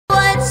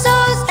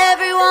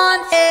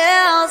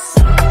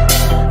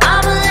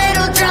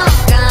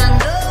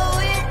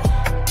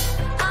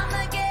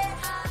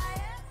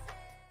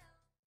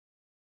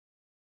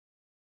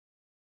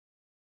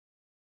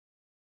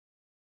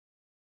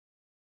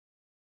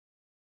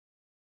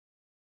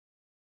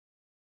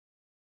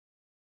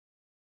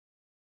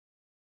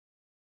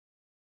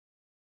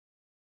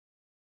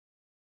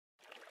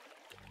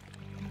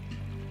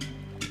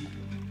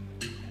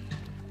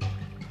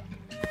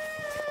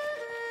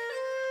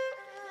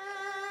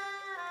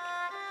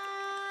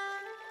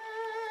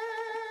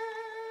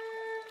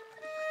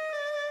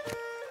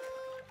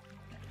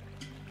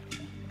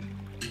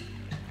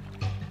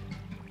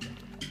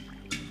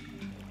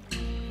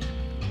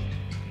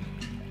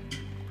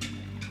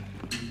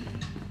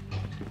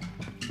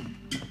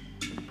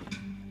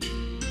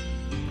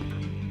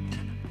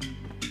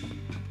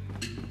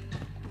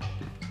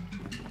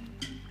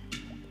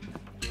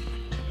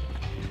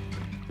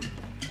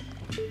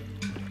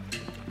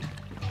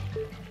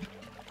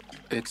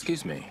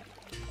Excuse me.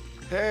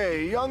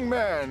 Hey, young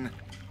man.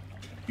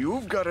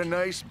 You've got a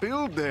nice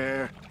build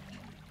there.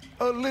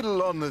 A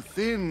little on the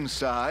thin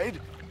side,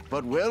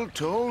 but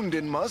well-toned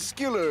and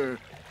muscular.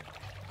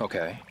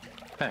 Okay,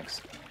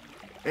 thanks.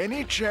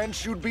 Any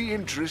chance you'd be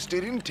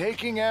interested in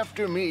taking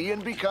after me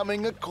and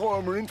becoming a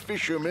cormorant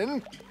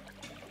fisherman?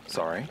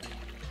 Sorry?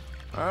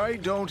 I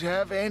don't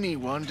have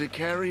anyone to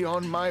carry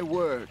on my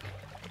work.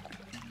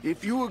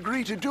 If you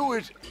agree to do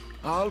it,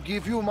 I'll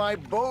give you my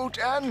boat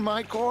and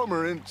my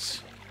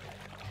cormorants.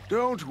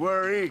 Don't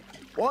worry.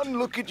 One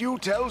look at you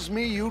tells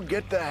me you'd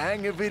get the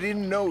hang of it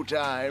in no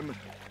time.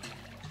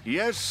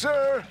 Yes,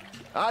 sir.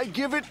 I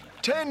give it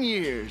 10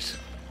 years.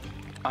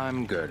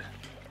 I'm good.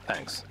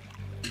 Thanks.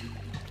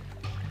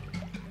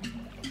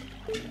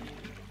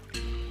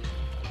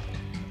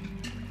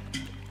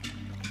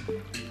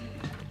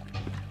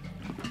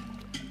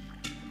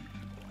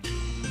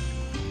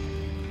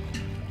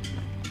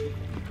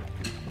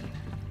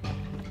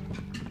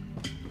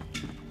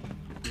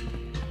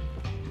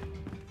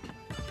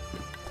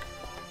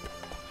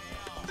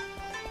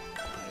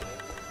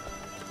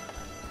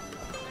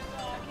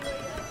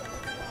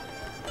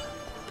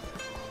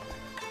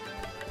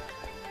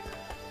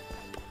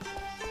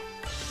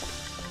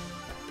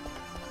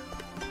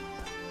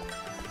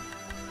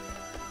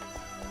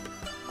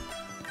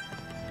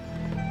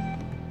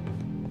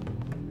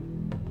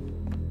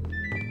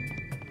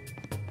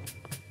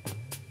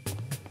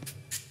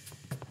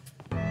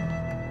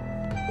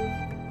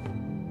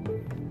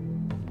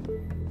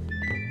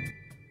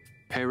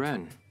 Hey,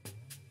 Ren.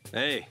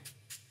 Hey,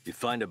 you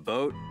find a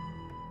boat?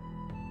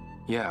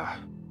 Yeah,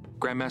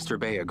 Grandmaster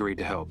Bay agreed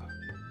to help.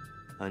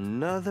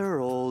 Another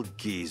old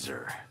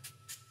geezer.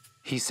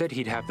 He said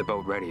he'd have the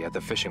boat ready at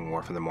the fishing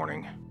wharf in the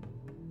morning.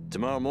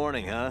 Tomorrow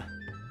morning, huh?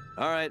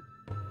 All right.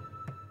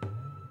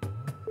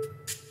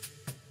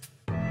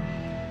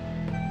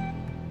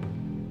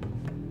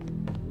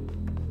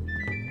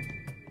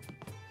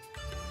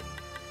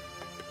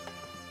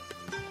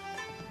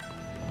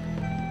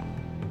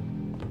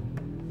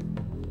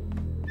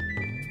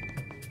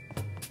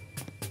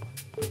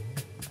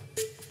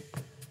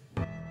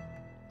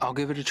 I'll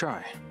give it a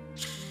try.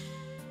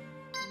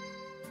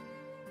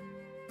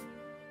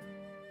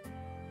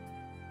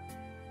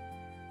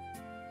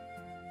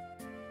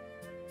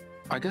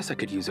 I guess I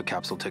could use a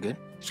capsule ticket.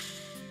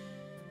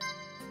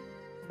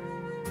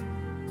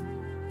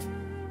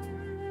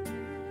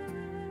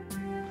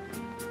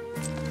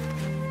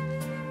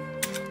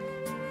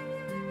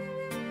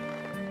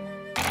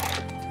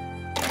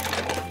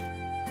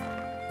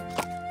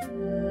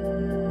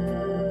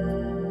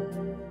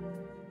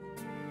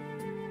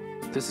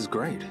 This is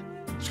great.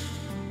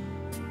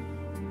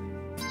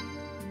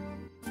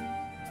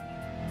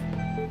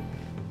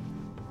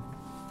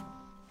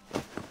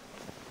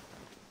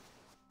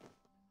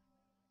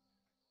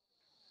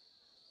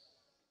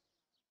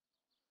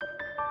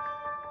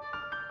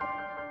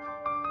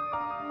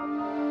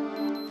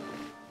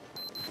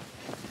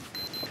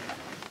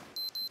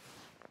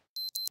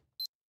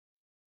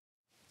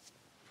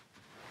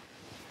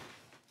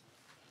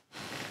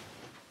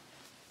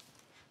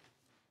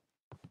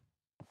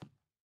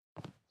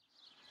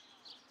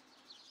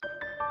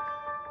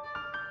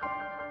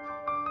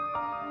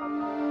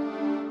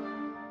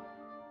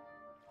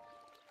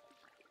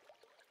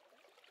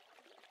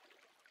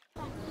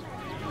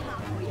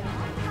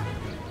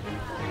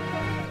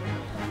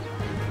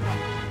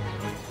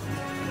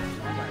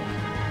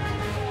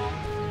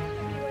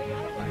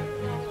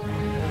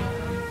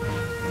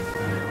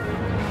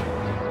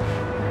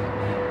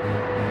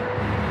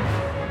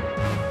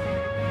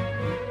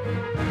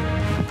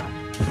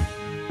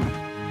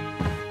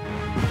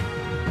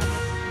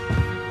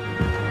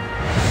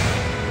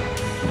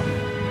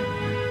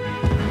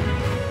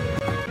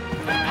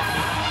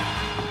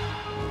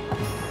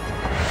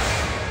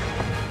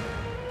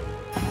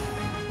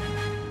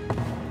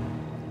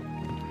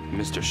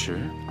 Mr.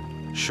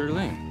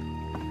 Shirling,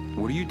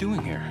 what are you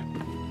doing here?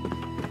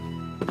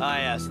 I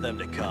asked them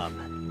to come.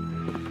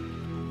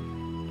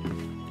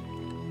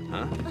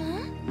 Huh?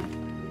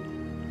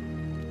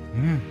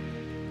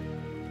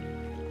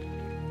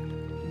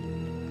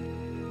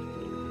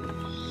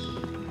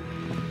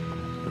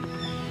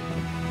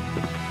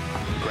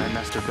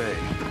 Grandmaster Bay.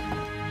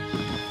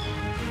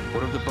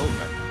 What of the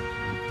boatmen?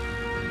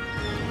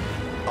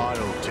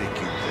 I'll take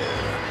you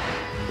there.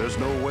 There's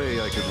no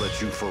way I could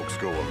let you folks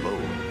go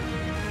alone.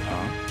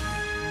 Huh?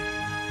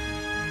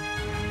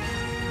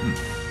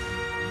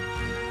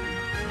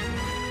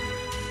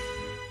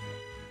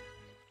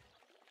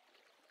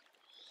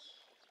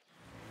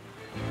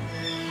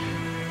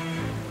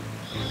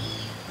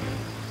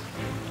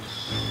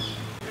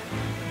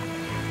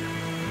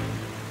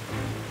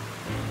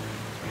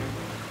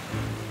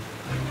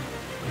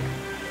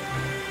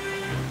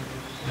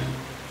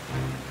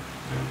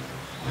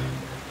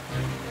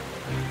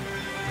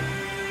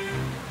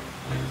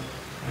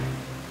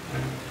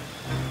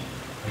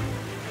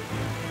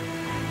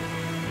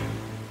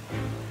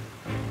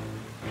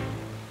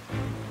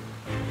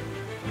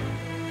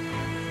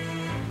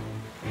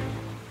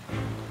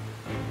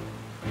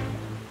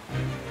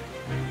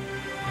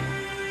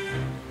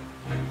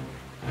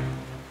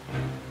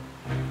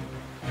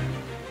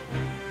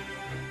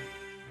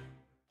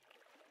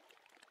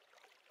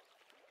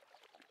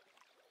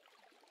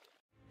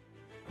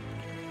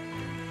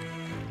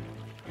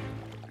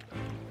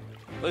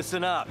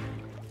 Listen up.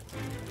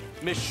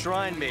 Miss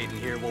Shrine Maiden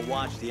here will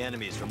watch the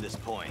enemies from this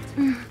point.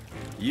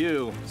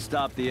 You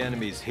stop the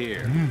enemies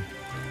here.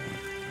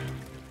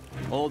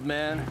 Old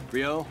man,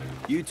 Ryo,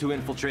 you two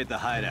infiltrate the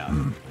hideout.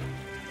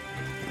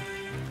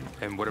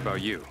 And what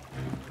about you?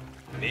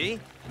 Me?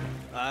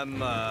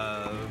 I'm,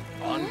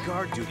 on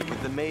guard duty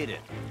with the maiden.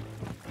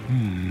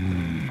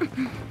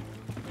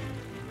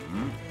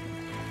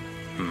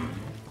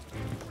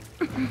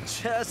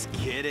 Just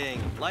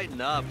kidding.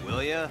 Lighten up,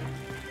 will ya?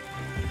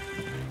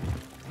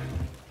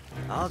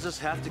 I'll just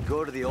have to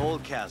go to the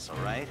old castle,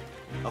 right?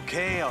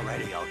 Okay,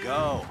 already, I'll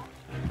go.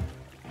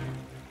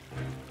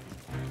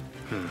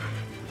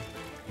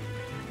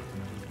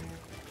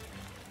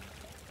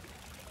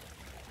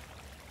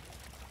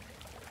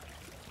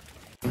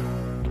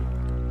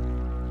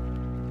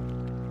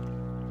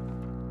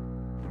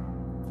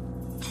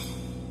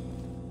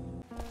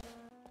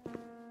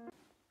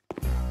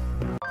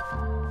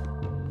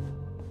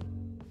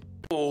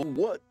 Oh,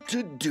 what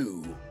to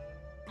do?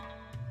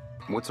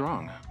 What's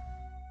wrong?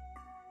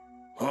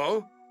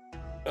 Huh?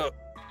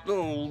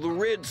 The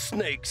red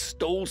snake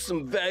stole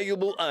some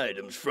valuable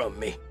items from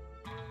me.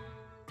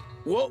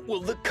 What will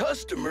the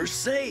customers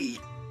say?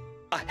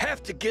 I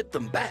have to get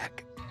them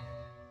back.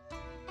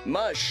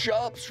 My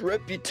shop's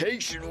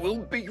reputation will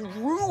be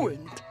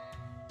ruined.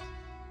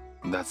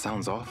 That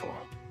sounds awful.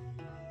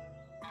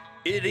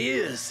 It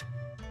is.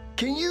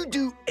 Can you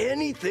do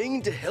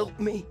anything to help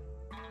me?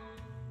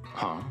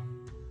 Huh?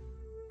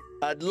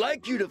 I'd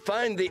like you to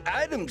find the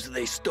items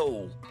they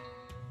stole.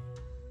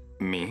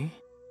 Me?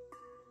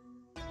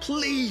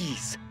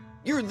 Please.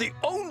 You're the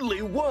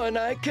only one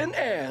I can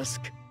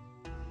ask.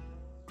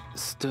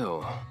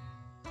 Still.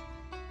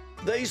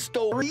 They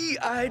stole 3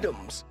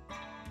 items.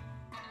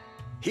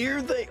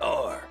 Here they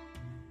are.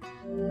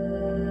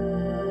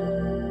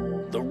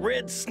 The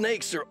red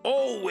snakes are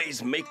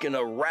always making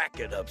a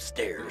racket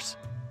upstairs.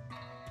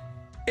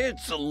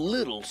 It's a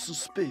little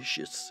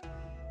suspicious.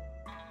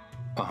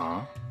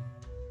 Uh-huh.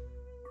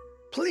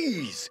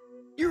 Please,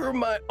 you're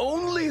my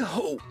only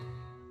hope.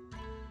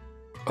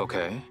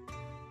 Okay.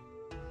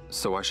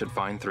 So I should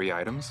find 3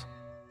 items?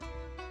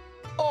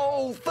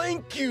 Oh,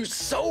 thank you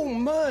so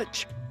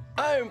much.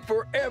 I am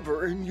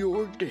forever in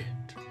your debt.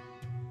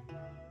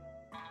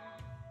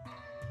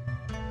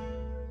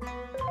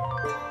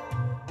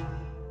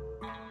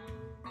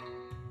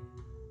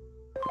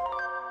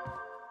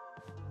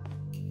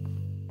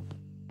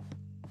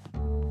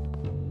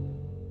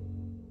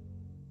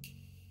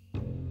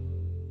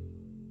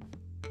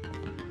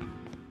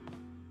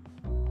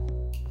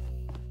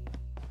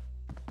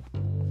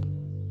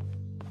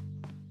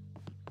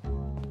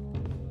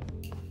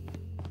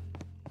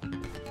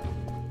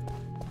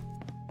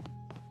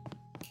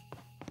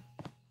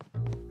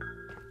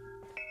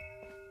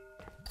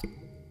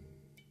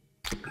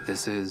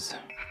 This is...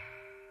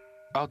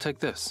 I'll take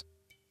this.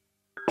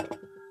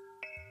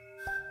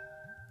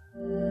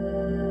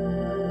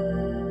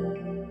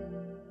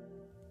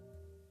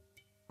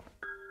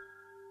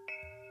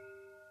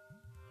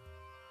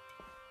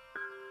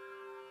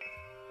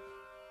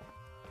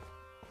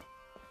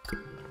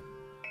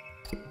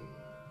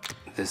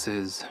 This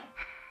is...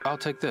 I'll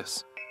take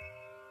this.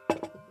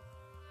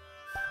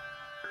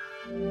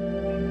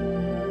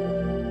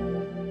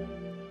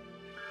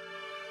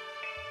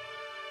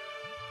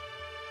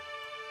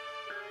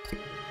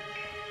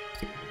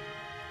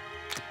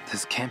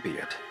 This can't be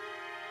it.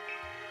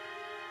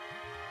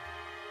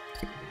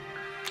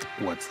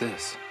 What's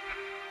this?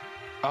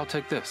 I'll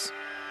take this.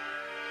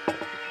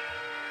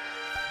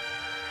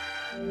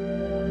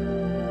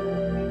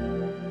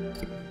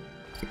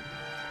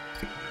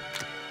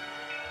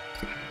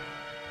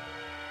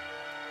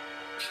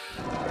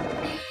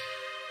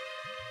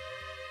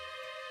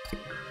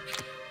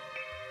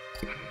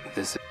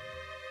 This...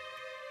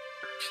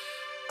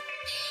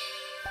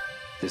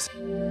 This...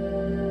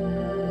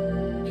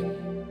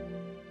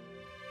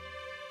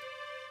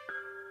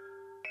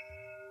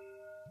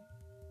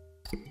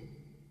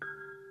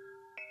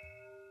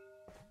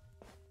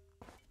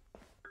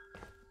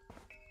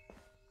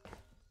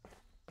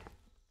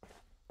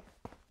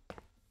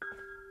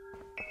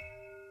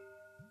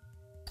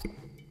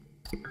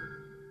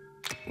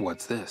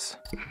 What's this?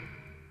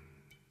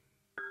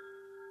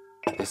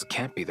 This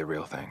can't be the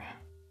real thing,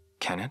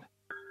 can it?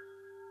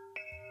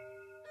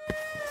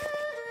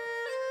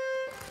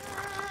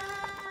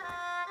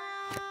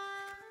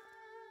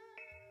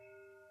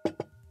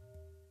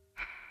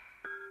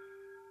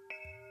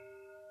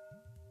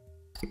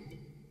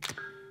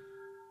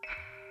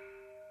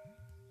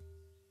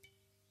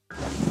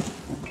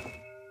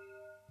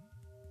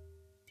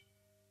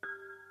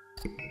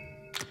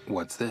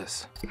 What's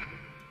this?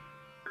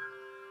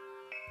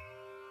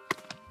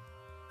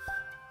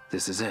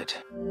 This is it.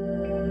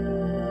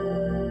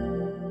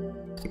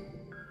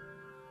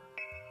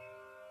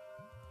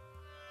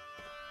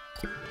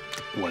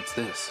 What's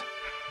this?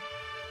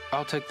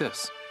 I'll take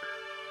this.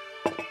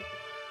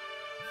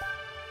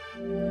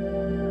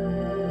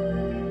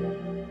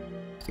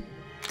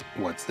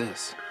 What's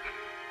this?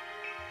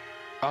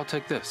 I'll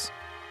take this.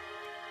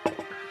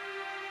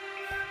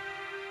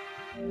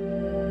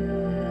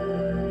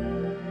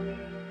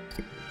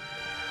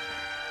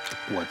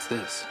 What's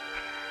this?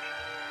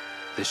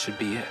 This should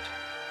be it.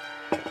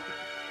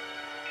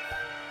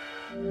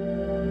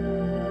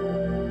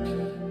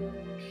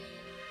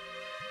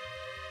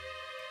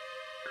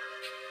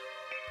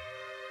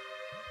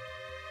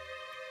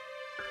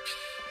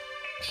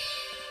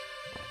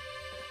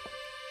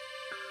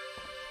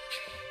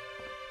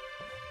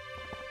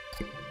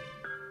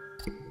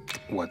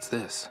 What's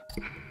this?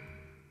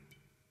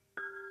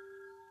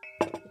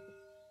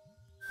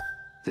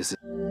 This is...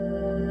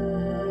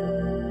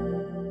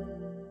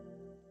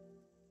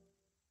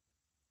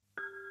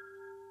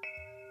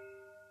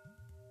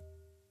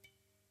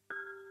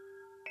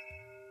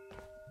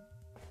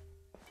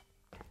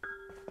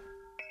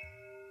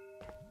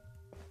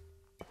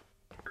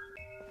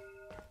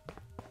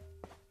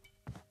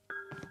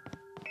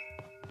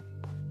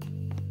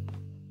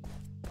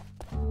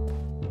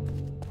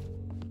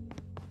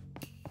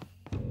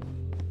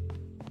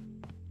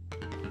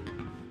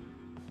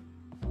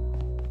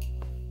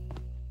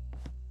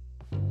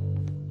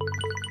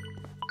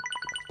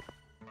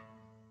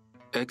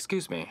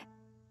 Excuse me.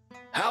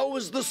 How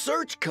is the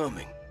search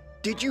coming?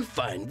 Did you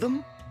find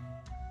them?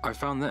 I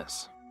found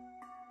this.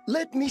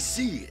 Let me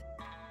see it.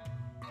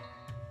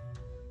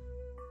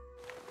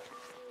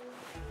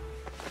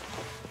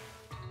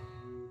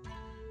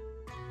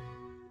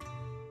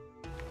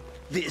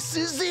 This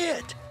is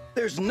it!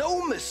 There's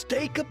no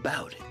mistake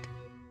about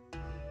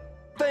it.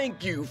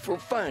 Thank you for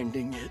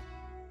finding it.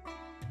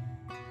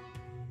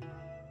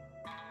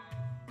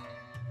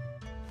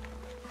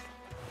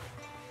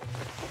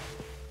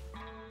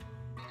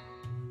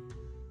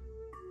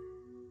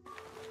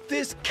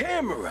 This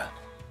camera.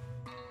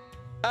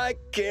 I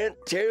can't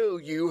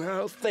tell you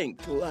how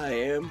thankful I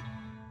am.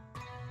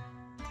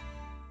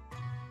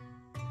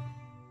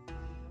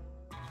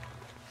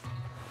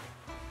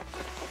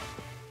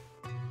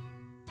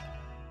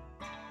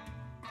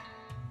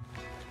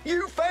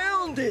 You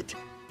found it!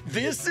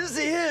 This is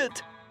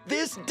it!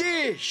 This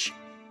dish!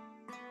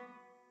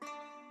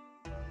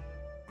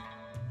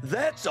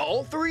 That's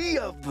all 3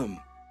 of them.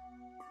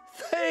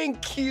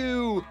 Thank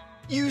you!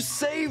 You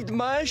saved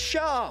my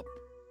shop!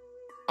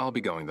 I'll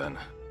be going then.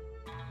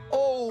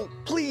 Oh,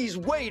 please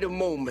wait a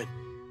moment.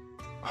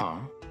 Huh?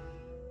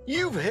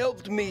 You've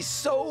helped me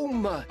so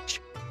much.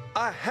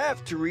 I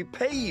have to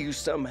repay you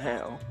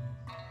somehow.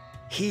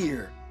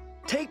 Here,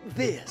 take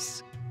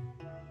this.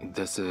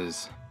 This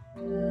is...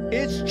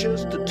 It's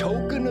just a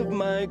token of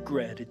my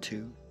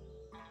gratitude.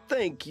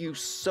 Thank you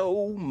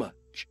so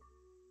much.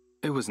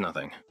 It was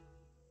nothing.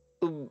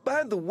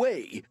 By the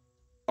way,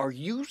 are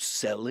you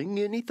selling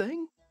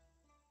anything?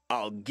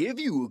 I'll give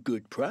you a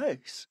good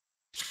price.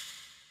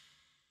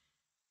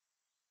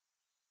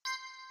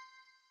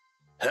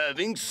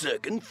 Having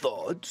second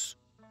thoughts?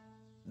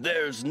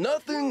 There's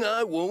nothing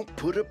I won't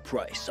put a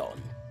price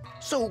on,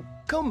 so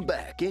come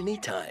back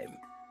anytime.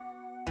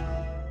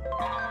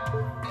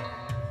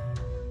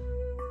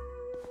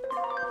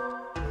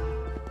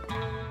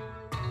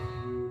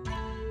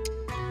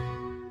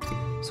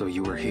 So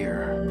you were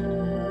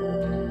here.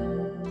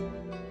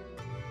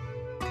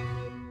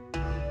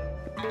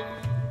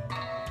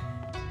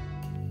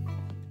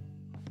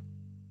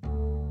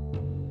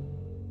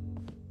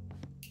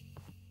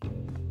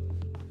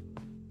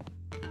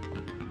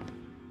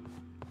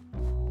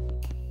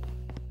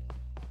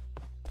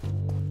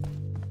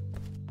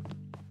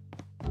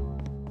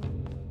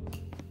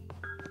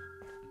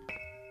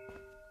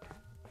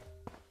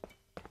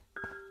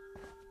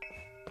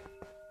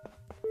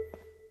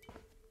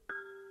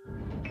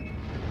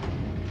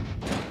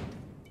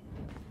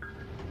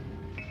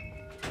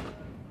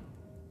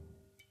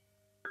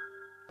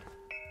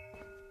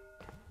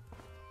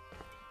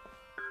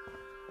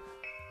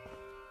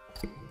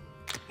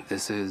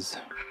 This is...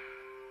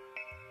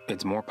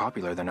 It's more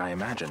popular than I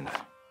imagined.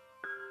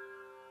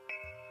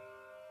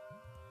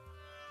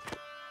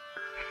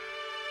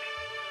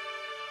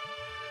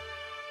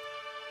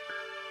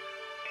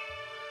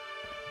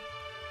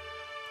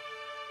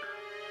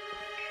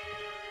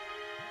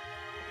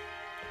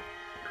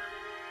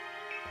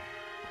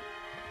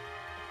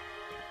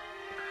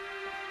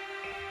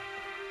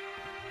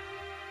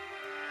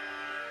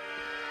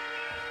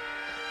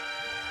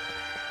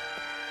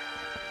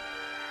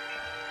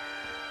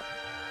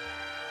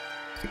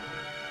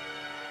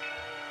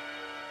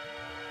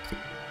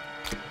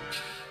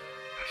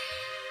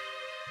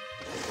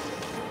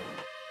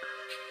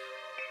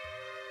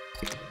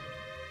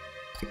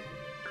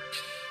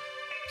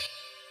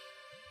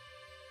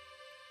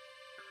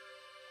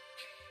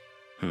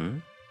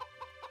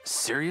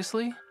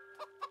 Seriously?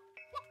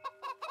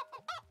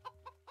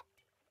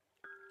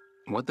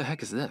 What the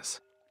heck is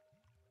this?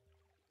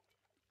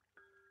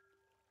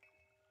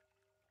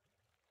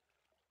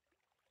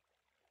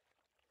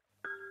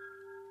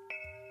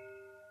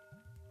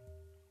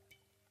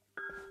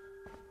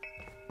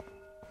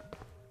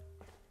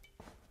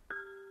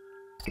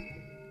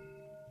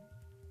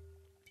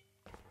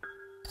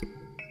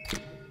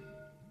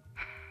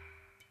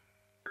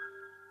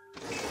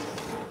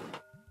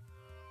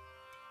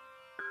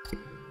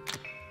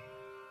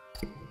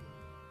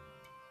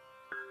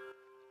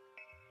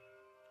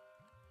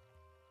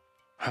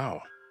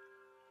 How?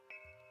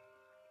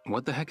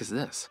 What the heck is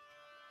this?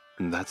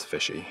 That's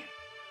fishy.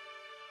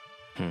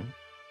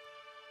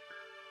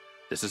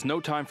 This is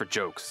no time for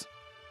jokes.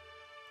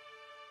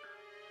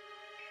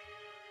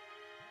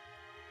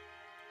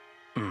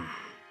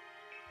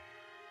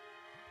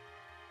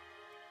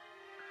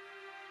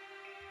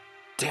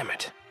 Damn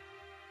it.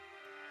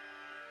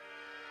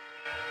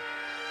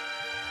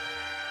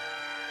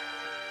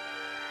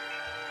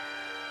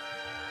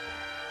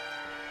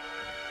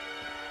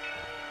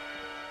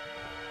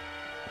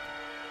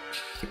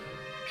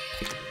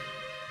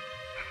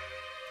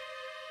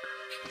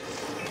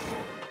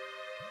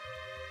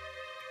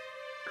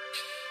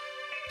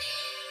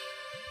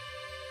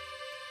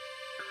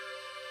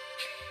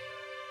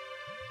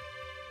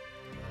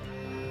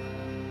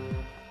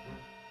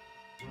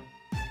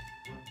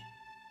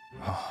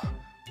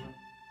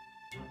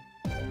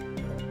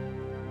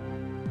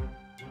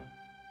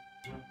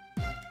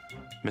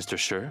 Mr.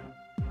 Shi?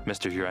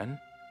 Mr. Yuan?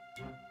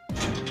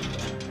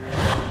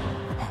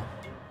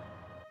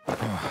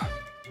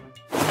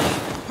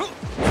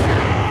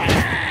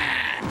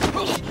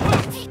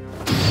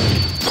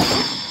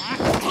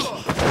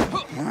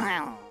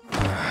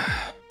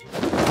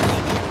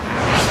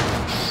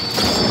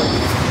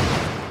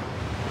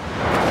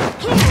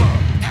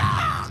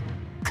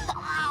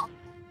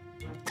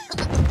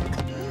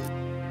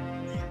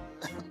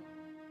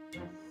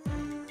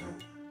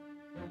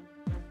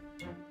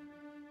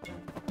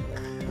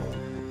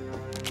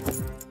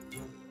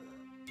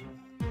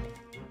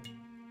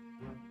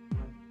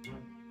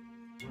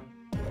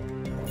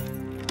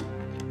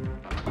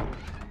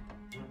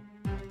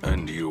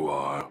 And you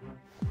are?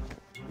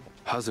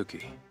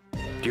 Hazuki.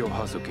 Ryo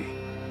Hazuki.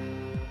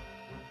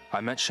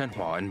 I met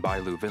Shenhua in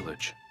Bailu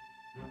village.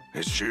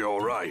 Is she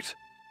all right?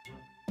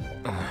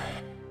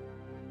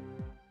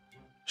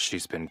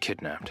 She's been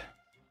kidnapped.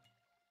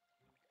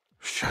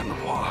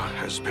 Shenhua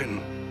has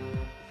been...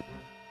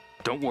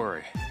 Don't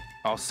worry.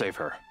 I'll save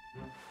her.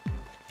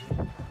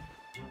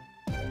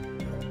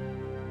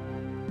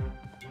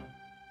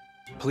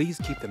 Please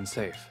keep them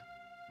safe.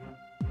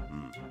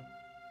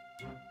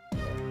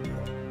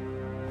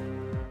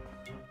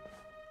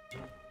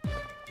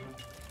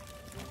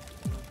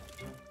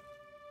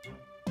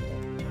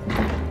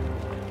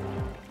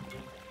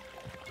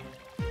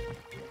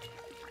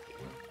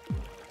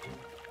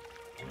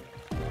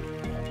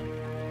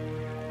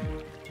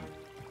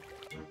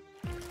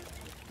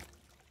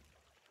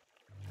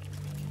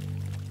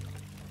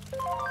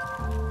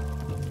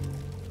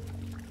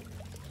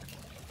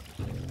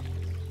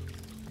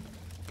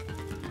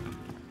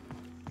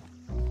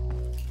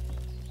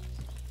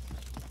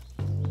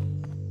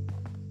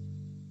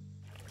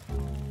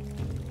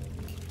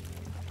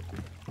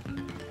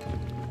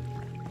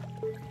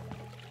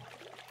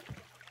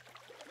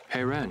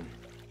 Hey, Ren.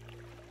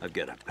 I've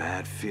got a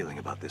bad feeling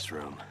about this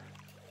room.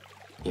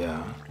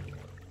 Yeah?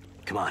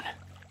 Come on,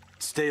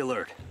 stay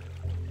alert.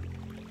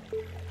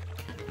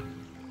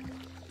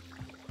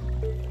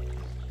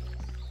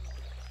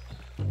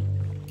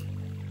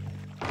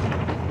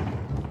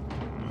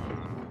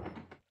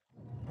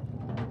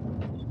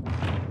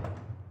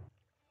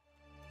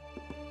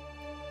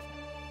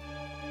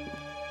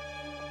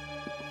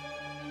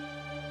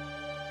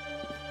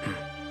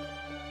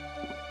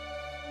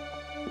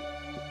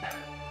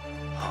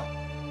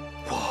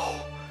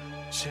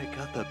 Check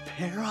out the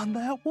pear on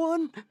that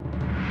one.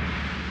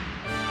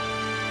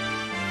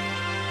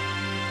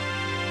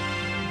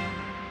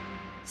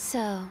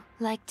 So,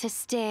 like to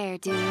stare,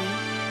 do you?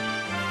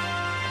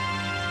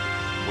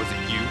 Was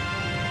it you?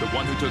 The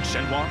one who took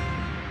Shenhua?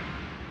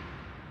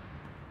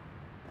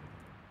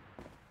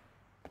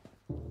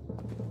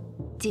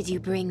 Did you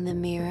bring the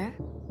mirror?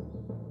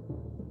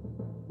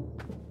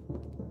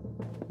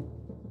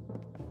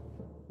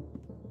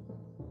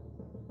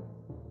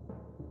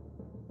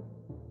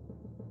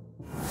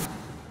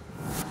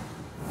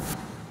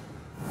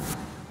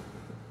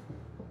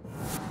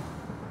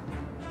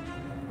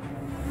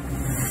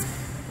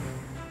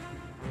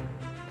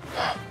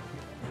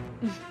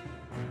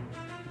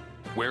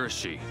 Where is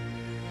she?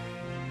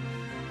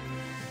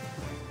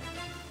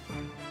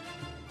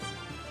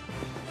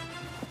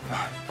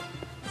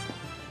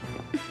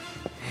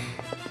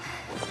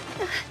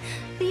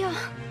 Ryo,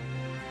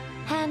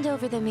 hand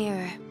over the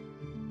mirror,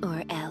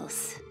 or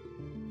else.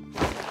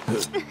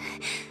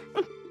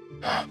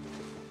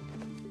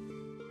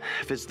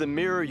 If it's the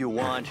mirror you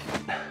want...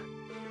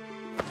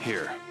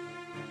 Here.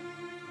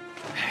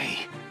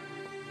 Hey.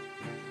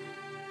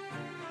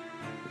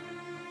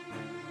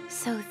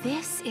 So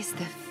this is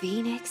the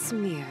Phoenix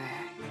Mirror.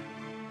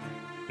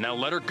 Now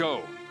let her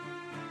go.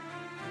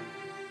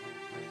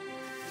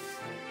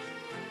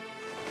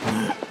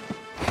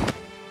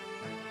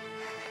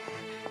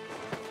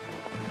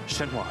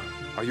 Shenhua,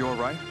 are you all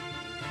right?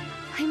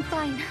 I'm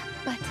fine,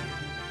 but...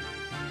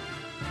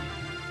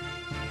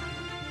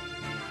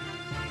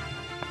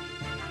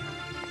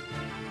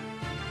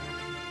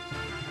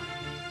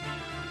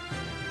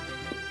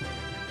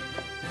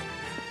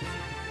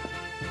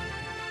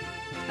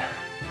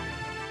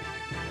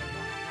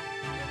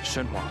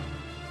 Shenhua,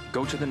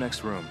 Go to the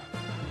next room.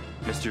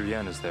 Mr.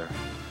 Yan is there.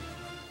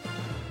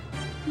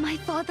 My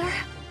father?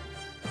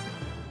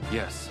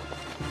 Yes,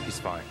 he's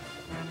fine.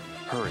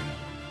 Hurry.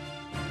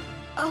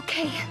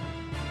 Okay.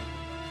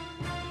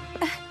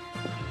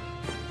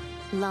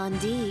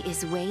 Londi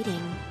is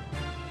waiting.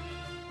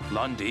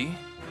 Londi?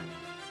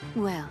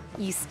 Well,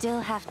 you still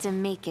have to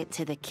make it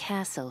to the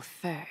castle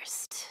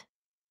first.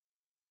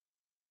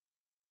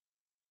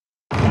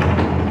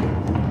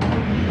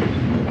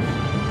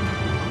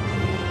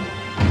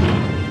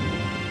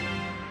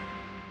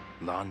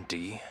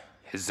 Londi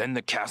is in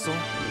the castle?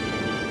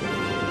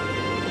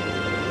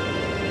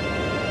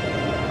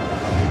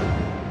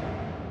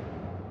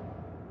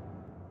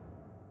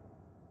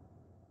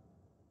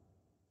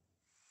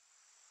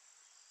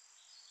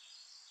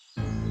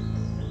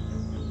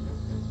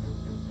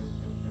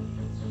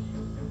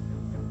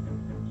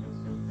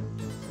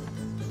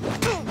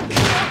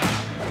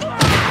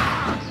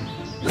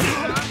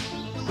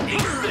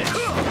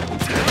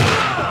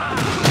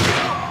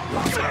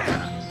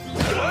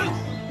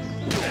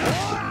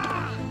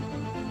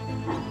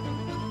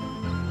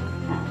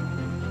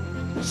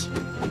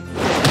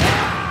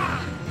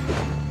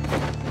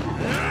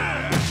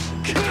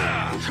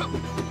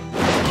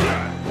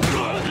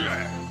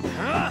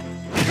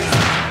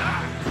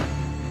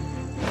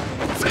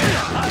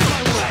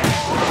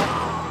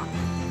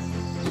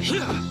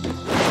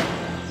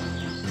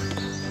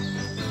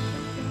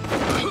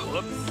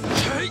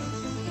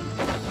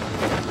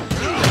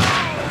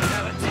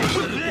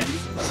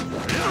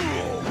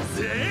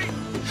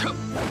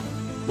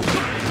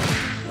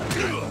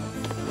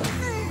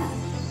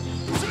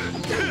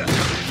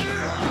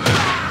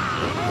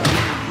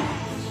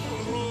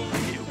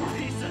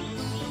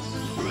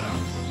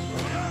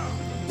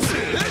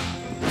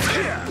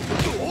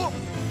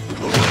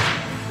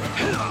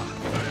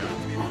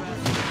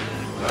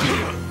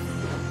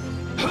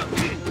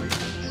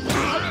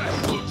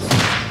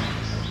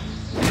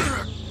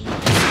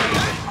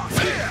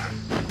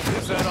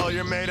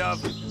 Made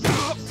of